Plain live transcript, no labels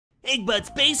Eggbutt's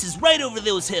base is right over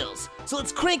those hills, so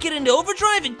let's crank it into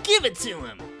overdrive and give it to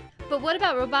him. But what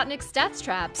about Robotnik's death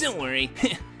traps? Don't worry,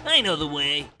 I know the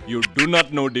way. You do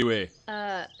not know the way.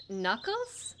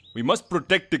 Knuckles? We must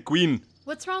protect the queen.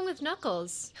 What's wrong with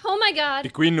Knuckles? Oh my god! The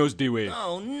queen knows the way.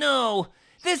 Oh no,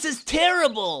 this is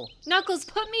terrible. Knuckles,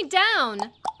 put me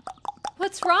down!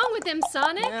 What's wrong with him,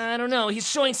 Sonic? I don't know, he's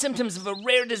showing symptoms of a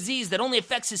rare disease that only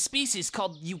affects his species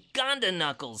called Uganda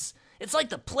Knuckles. It's like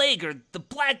the plague or the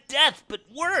Black Death, but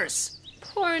worse.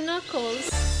 Poor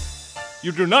Knuckles.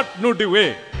 You do not know the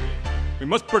way. We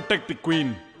must protect the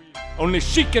queen. Only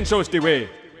she can show us the way.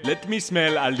 Let me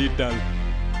smell a little.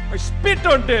 I spit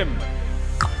on them!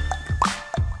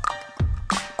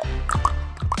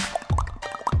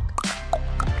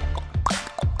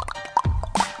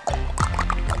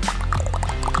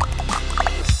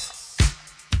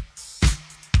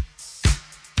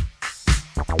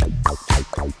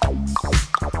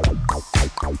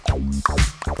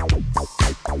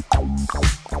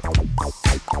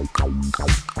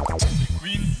 The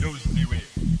queen knows the way.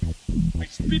 I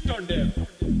spit on them.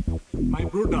 My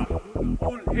brother,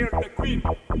 all hail the queen.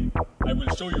 I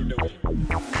will show you the way.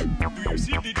 Do you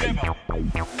see the devil?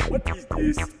 What is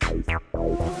this? You do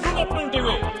not know the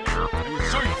way. I will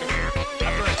show you the way.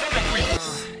 After I tell the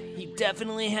queen. He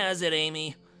definitely has it,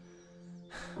 Amy.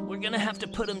 We're gonna have to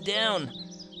put him down,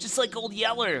 just like Old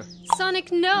Yeller.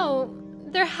 Sonic, no!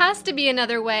 There has to be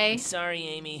another way. Sorry,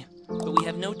 Amy, but we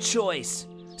have no choice.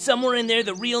 Somewhere in there,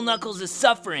 the real Knuckles is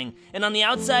suffering, and on the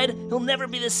outside, he'll never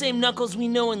be the same Knuckles we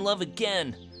know and love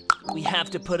again. We have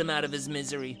to put him out of his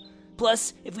misery.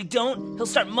 Plus, if we don't, he'll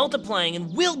start multiplying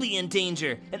and we'll be in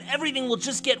danger, and everything will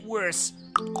just get worse.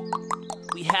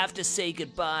 We have to say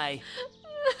goodbye.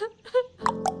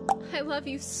 I love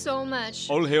you so much.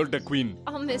 All hail the queen.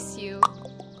 I'll miss you.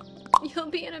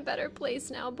 You'll be in a better place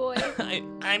now, boy.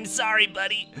 I'm sorry,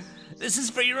 buddy. This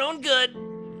is for your own good.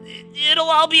 It'll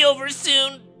all be over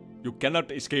soon. You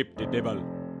cannot escape the devil.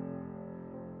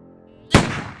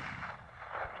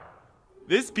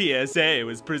 This PSA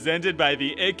was presented by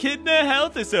the Echidna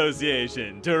Health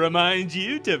Association to remind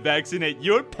you to vaccinate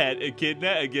your pet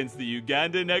echidna against the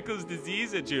Uganda Knuckles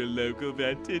disease at your local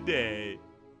vet today.